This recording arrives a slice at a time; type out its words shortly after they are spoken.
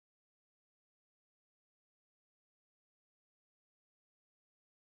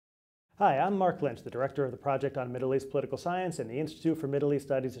Hi, I'm Marc Lynch, the Director of the Project on Middle East Political Science and the Institute for Middle East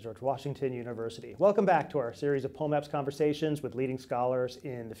Studies at George Washington University. Welcome back to our series of POMEPS conversations with leading scholars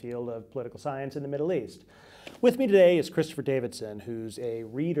in the field of political science in the Middle East. With me today is Christopher Davidson, who's a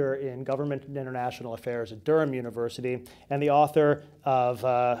reader in Government and International Affairs at Durham University and the author of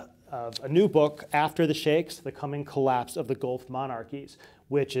a new book, After the Sheikhs, The Coming Collapse of the Gulf Monarchies,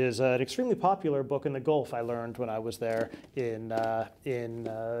 which is an extremely popular book in the Gulf, I learned when I was there in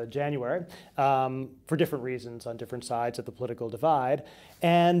January, for different reasons on different sides of the political divide.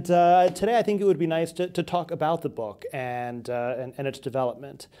 And today I think it would be nice to talk about the book and its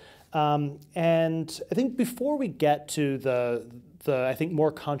development. And I think before we get to the I think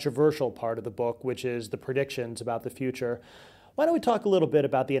more controversial part of the book, which is the predictions about the future, why don't we talk a little bit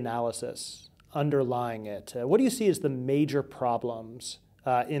about the analysis underlying it? What do you see as the major problems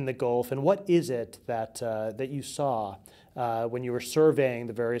in the Gulf, and what is it that you saw when you were surveying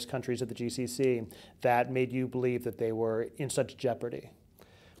the various countries of the GCC that made you believe that they were in such jeopardy?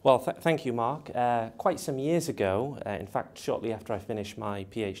 Well, thank you, Mark. Quite some years ago, in fact, shortly after I finished my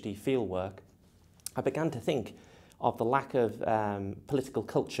PhD fieldwork, I began to think of the lack of political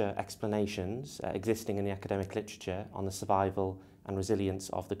culture explanations existing in the academic literature on the survival and resilience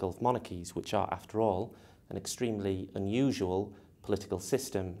of the Gulf monarchies, which are, after all, an extremely unusual political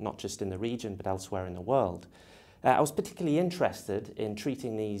system, not just in the region, but elsewhere in the world. I was particularly interested in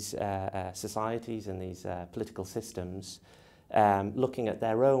treating these societies and these political systems, looking at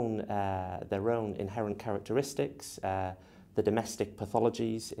their own inherent characteristics, the domestic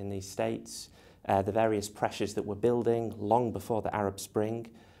pathologies in these states, the various pressures that were building long before the Arab Spring,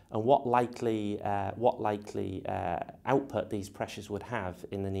 and what likely output these pressures would have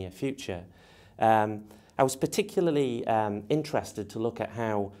in the near future. I was particularly interested to look at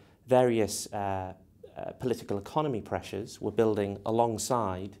how various political economy pressures were building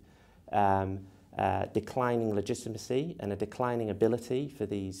alongside declining legitimacy and a declining ability for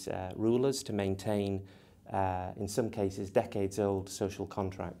these rulers to maintain, in some cases, decades-old social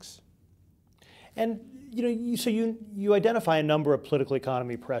contracts. And you identify a number of political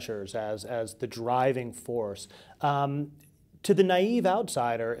economy pressures as the driving force. To the naive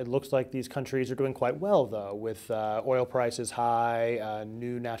outsider, it looks like these countries are doing quite well, though, with oil prices high,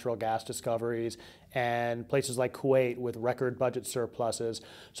 new natural gas discoveries, and places like Kuwait with record budget surpluses.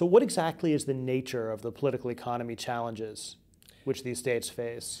 So what exactly is the nature of the political economy challenges which these states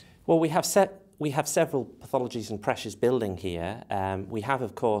face? Well, we have several pathologies and pressures building here. We have,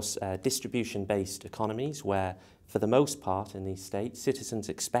 of course, distribution-based economies where, for the most part in these states, citizens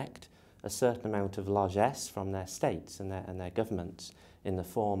expect a certain amount of largesse from their states and their governments in the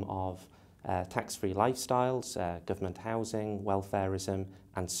form of tax-free lifestyles, government housing, welfarism,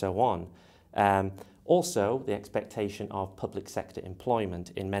 and so on. Also, the expectation of public sector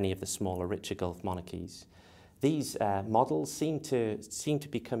employment in many of the smaller, richer Gulf monarchies. These models seem to be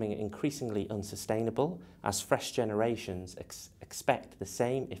becoming increasingly unsustainable as fresh generations expect the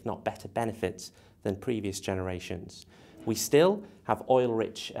same, if not better, benefits than previous generations. We still have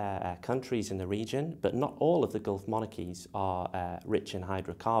oil-rich countries in the region, but not all of the Gulf monarchies are rich in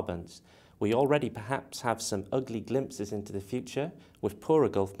hydrocarbons. We already perhaps have some ugly glimpses into the future with poorer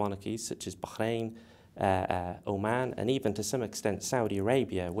Gulf monarchies such as Bahrain, Oman, and even to some extent Saudi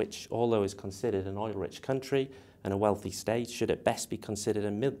Arabia, which, although is considered an oil-rich country and a wealthy state, should at best be considered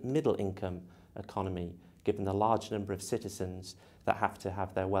a middle-income economy, given the large number of citizens that have to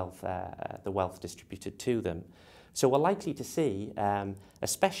have their wealth, the wealth distributed to them. So we're likely to see,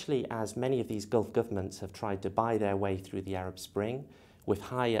 especially as many of these Gulf governments have tried to buy their way through the Arab Spring, with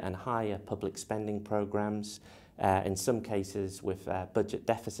higher and higher public spending programs, in some cases with budget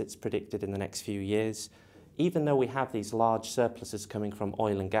deficits predicted in the next few years. Even though we have these large surpluses coming from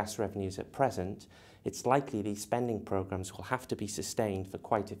oil and gas revenues at present, it's likely these spending programs will have to be sustained for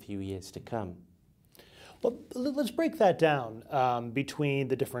quite a few years to come. Well, let's break that down between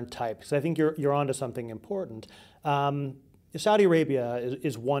the different types. I think you're onto something important. Saudi Arabia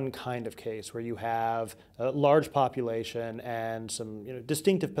is one kind of case where you have a large population and some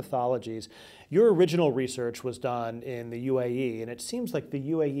distinctive pathologies. Your original research was done in the UAE, and it seems like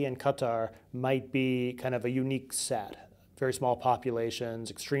the UAE and Qatar might be kind of a unique set. Very small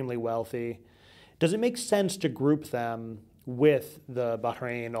populations, extremely wealthy. Does it make sense to group them with the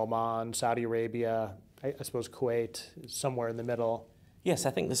Bahrain, Oman, Saudi Arabia, I suppose Kuwait, somewhere in the middle? Yes,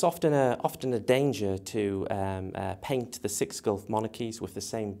 I think there's often a danger to paint the six Gulf monarchies with the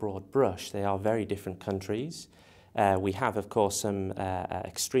same broad brush. They are very different countries. We have, of course, some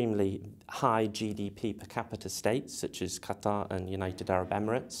extremely high GDP per capita states, such as Qatar and United Arab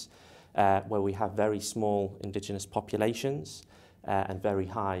Emirates, where we have very small indigenous populations. and very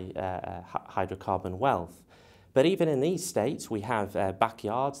high hydrocarbon wealth. But even in these states, we have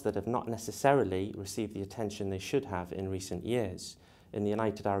backyards that have not necessarily received the attention they should have in recent years. In the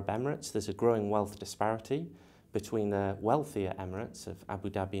United Arab Emirates, there's a growing wealth disparity between the wealthier Emirates of Abu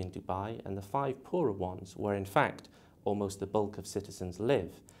Dhabi and Dubai and the 5 poorer ones, where in fact almost the bulk of citizens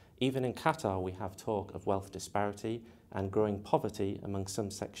live. Even in Qatar, we have talk of wealth disparity and growing poverty among some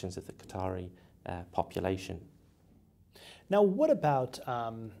sections of the Qatari population. Now, what about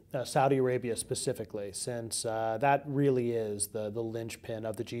Saudi Arabia specifically, since that really is the linchpin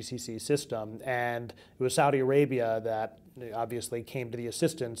of the GCC system, and it was Saudi Arabia that obviously came to the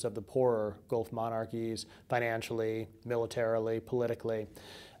assistance of the poorer Gulf monarchies financially, militarily, politically.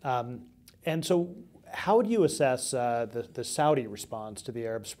 And so how do you assess the Saudi response to the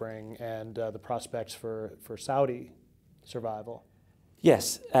Arab Spring and the prospects for Saudi survival?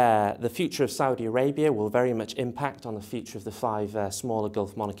 Yes, the future of Saudi Arabia will very much impact on the future of the 5 smaller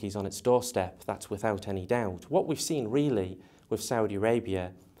Gulf monarchies on its doorstep. That's without any doubt. What we've seen really with Saudi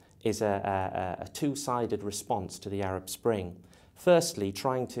Arabia is a two-sided response to the Arab Spring. Firstly,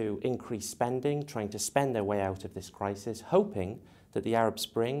 trying to increase spending, trying to spend their way out of this crisis, hoping that the Arab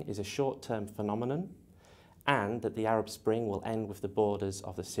Spring is a short-term phenomenon and that the Arab Spring will end with the borders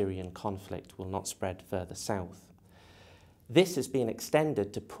of the Syrian conflict, will not spread further south. This has been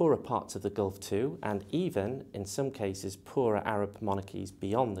extended to poorer parts of the Gulf too, and even, in some cases, poorer Arab monarchies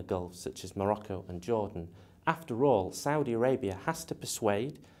beyond the Gulf, such as Morocco and Jordan. After all, Saudi Arabia has to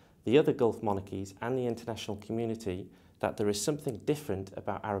persuade the other Gulf monarchies and the international community that there is something different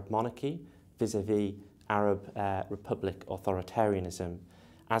about Arab monarchy vis-à-vis Arab Republic authoritarianism.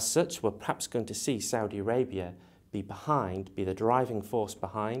 As such, we're perhaps going to see Saudi Arabia be the driving force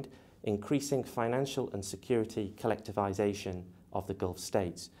behind increasing financial and security collectivization of the Gulf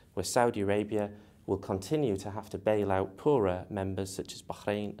states, where Saudi Arabia will continue to have to bail out poorer members such as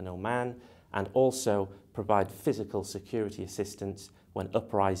Bahrain and Oman, and also provide physical security assistance when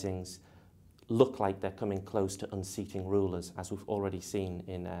uprisings look like they're coming close to unseating rulers, as we've already seen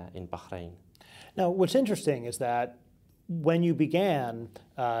in Bahrain. Now, what's interesting is that when you began,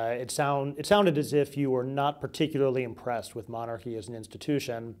 it sounded as if you were not particularly impressed with monarchy as an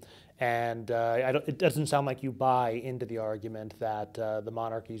institution, and it doesn't sound like you buy into the argument that the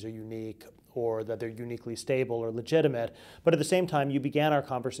monarchies are unique or that they're uniquely stable or legitimate. But at the same time, you began our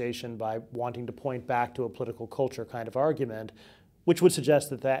conversation by wanting to point back to a political culture kind of argument, which would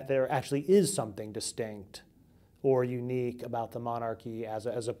suggest that there actually is something distinct or unique about the monarchy as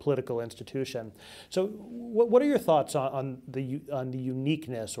a political institution. So what are your thoughts on the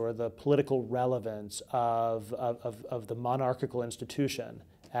uniqueness or the political relevance of the monarchical institution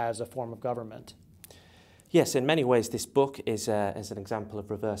as a form of government? Yes, in many ways this book is an example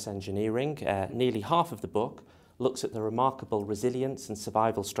of reverse engineering. Nearly half of the book looks at the remarkable resilience and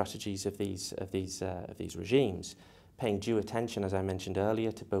survival strategies of these regimes, paying due attention, as I mentioned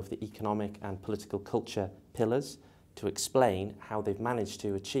earlier, to both the economic and political culture pillars to explain how they've managed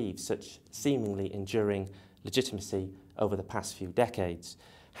to achieve such seemingly enduring legitimacy over the past few decades.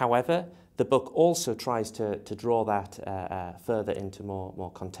 However, the book also tries to draw that further into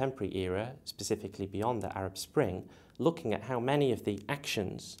more contemporary era, specifically beyond the Arab Spring, looking at how many of the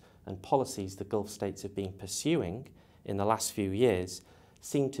actions and policies the Gulf states have been pursuing in the last few years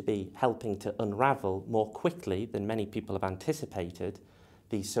seem to be helping to unravel more quickly than many people have anticipated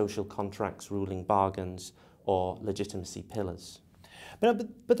these social contracts, ruling bargains, or legitimacy pillars. But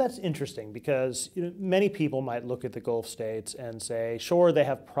that's interesting because many people might look at the Gulf states and say, sure, they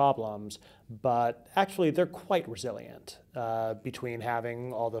have problems, but actually they're quite resilient between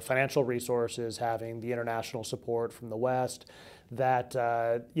having all the financial resources, having the international support from the West, that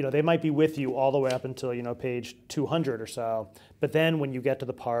they might be with you all the way up until page 200 or so. But then when you get to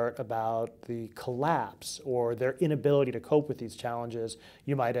the part about the collapse or their inability to cope with these challenges,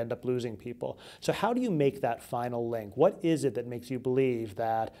 you might end up losing people. So how do you make that final link? What is it that makes you believe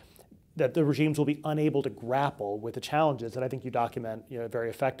that the regimes will be unable to grapple with the challenges that I think you document very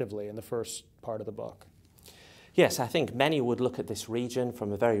effectively in the first part of the book? Yes, I think many would look at this region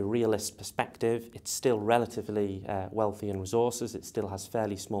from a very realist perspective. It's still relatively wealthy in resources. It still has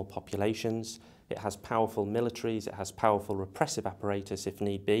fairly small populations. It has powerful militaries. It has powerful repressive apparatus if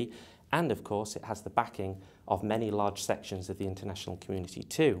need be. And of course, it has the backing of many large sections of the international community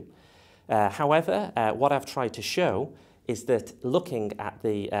too. However, what I've tried to show is that looking at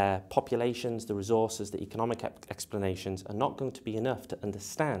the populations, the resources, the economic explanations are not going to be enough to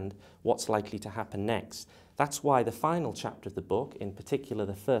understand what's likely to happen next. That's why the final chapter of the book, in particular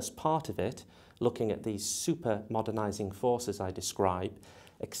the first part of it, looking at these super modernizing forces I describe,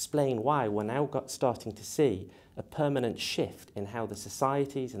 explain why we're now starting to see a permanent shift in how the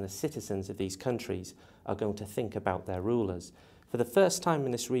societies and the citizens of these countries are going to think about their rulers. For the first time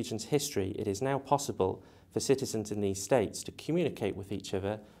in this region's history, it is now possible for citizens in these states to communicate with each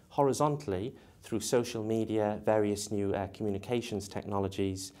other horizontally through social media, various new communications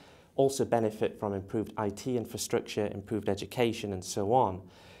technologies, also benefit from improved IT infrastructure, improved education, and so on.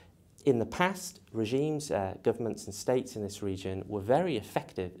 In the past, regimes, governments and states in this region were very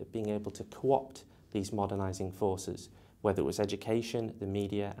effective at being able to co-opt these modernizing forces, whether it was education, the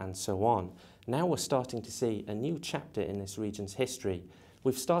media, and so on. Now we're starting to see a new chapter in this region's history.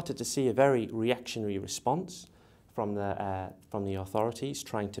 We've started to see a very reactionary response from the authorities,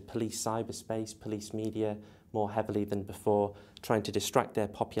 trying to police cyberspace, police media more heavily than before, trying to distract their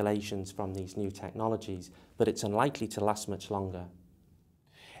populations from these new technologies, but it's unlikely to last much longer.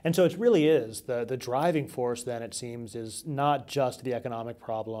 And so it really is, the driving force then, it seems, is not just the economic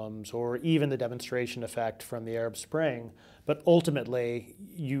problems or even the demonstration effect from the Arab Spring, but ultimately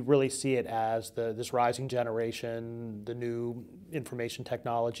you really see it as this rising generation, the new information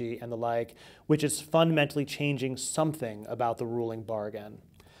technology and the like, which is fundamentally changing something about the ruling bargain.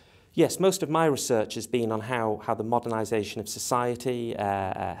 Yes, most of my research has been on how the modernization of society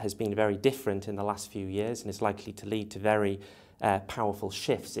has been very different in the last few years and is likely to lead to very powerful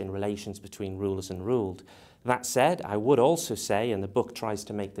shifts in relations between rulers and ruled. That said, I would also say, and the book tries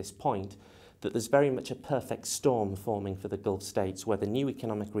to make this point, that there's very much a perfect storm forming for the Gulf states where the new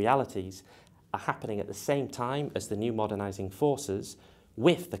economic realities are happening at the same time as the new modernizing forces,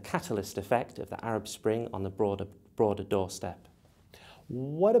 with the catalyst effect of the Arab Spring on the broader doorstep.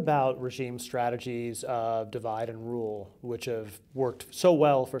 What about regime strategies of divide and rule, which have worked so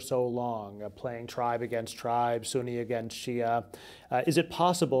well for so long, playing tribe against tribe, Sunni against Shia? Is it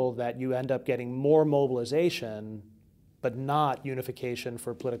possible that you end up getting more mobilization, but not unification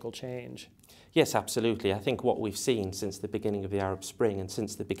for political change? Yes, absolutely. I think what we've seen since the beginning of the Arab Spring and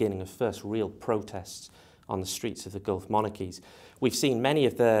since the beginning of first real protests on the streets of the Gulf Monarchies, we've seen many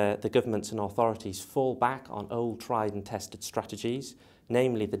of the governments and authorities fall back on old tried and tested strategies,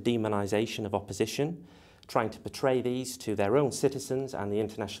 namely the demonization of opposition, trying to portray these to their own citizens and the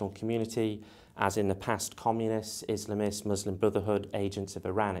international community as in the past communists, Islamists, Muslim Brotherhood, agents of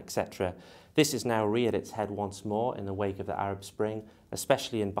Iran, etc. This is now reared its head once more in the wake of the Arab Spring,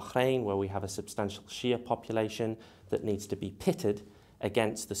 especially in Bahrain, where we have a substantial Shia population that needs to be pitted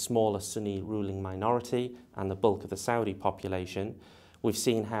against the smaller Sunni ruling minority and the bulk of the Saudi population. We've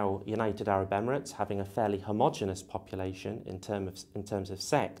seen how United Arab Emirates, having a fairly homogenous population in terms of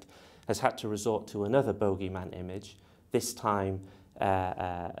sect, has had to resort to another bogeyman image, this time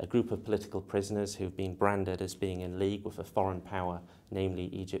a group of political prisoners who've been branded as being in league with a foreign power, namely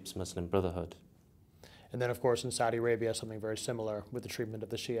Egypt's Muslim Brotherhood. And then, of course, in Saudi Arabia, something very similar with the treatment of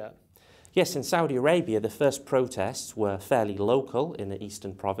the Shia. Yes, in Saudi Arabia, the first protests were fairly local in the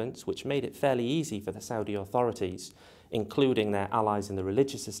eastern province, which made it fairly easy for the Saudi authorities, including their allies in the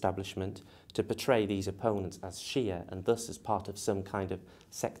religious establishment, to portray these opponents as Shia and thus as part of some kind of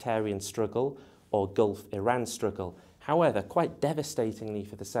sectarian struggle or Gulf Iran struggle. However, quite devastatingly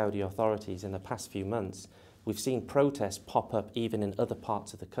for the Saudi authorities in the past few months, we've seen protests pop up even in other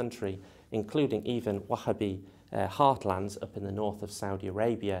parts of the country, including even Wahhabi heartlands up in the north of Saudi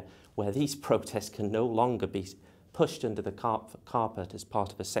Arabia, where these protests can no longer be pushed under the carpet as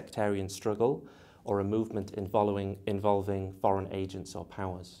part of a sectarian struggle or a movement involving foreign agents or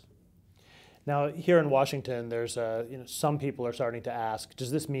powers. Now, here in Washington, there's some people are starting to ask,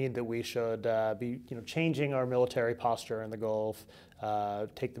 does this mean that we should be changing our military posture in the Gulf,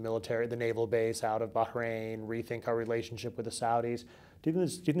 take the naval base out of Bahrain, rethink our relationship with the Saudis? Do you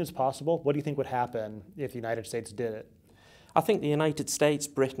think it's possible? What do you think would happen if the United States did it? I think the United States,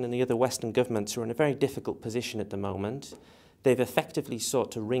 Britain, and the other Western governments are in a very difficult position at the moment. They've effectively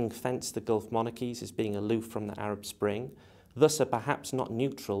sought to ring-fence the Gulf monarchies as being aloof from the Arab Spring, thus are perhaps not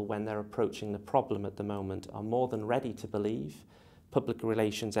neutral when they're approaching the problem at the moment, are more than ready to believe public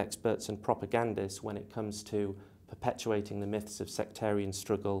relations experts and propagandists when it comes to perpetuating the myths of sectarian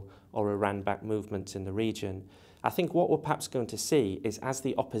struggle or Iran-backed movements in the region. I think what we're perhaps going to see is as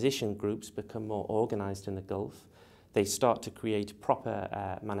the opposition groups become more organised in the Gulf, they start to create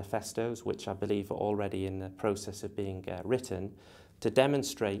proper manifestos, which I believe are already in the process of being written, to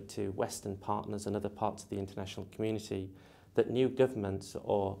demonstrate to Western partners and other parts of the international community that new governments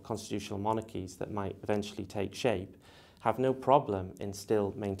or constitutional monarchies that might eventually take shape have no problem in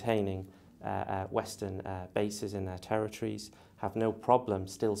still maintaining Western bases in their territories, have no problem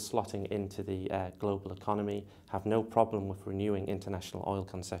still slotting into the global economy, have no problem with renewing international oil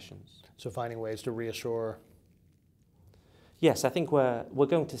concessions. So finding ways to reassure. Yes, I think we're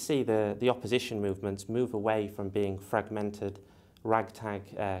going to see the opposition movements move away from being fragmented,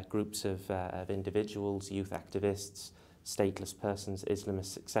 ragtag groups of individuals, youth activists, stateless persons,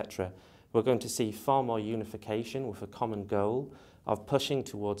 Islamists, etc. We're going to see far more unification with a common goal of pushing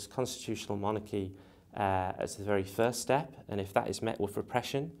towards constitutional monarchy as the very first step, and if that is met with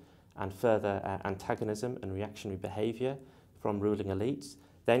repression and further antagonism and reactionary behaviour from ruling elites,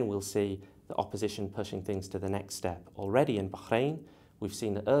 then we'll see the opposition pushing things to the next step. Already in Bahrain, we've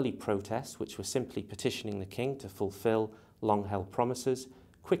seen the early protests, which were simply petitioning the king to fulfil long-held promises,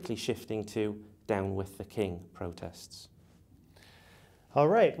 quickly shifting to down with the king protests. All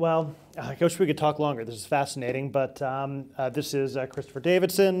right, well, I wish we could talk longer. This is fascinating, but this is Christopher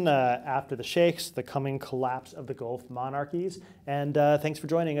Davidson, After the Sheikhs, the Coming Collapse of the Gulf Monarchies. And thanks for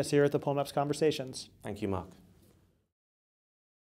joining us here at the POMEPS Conversations. Thank you, Marc.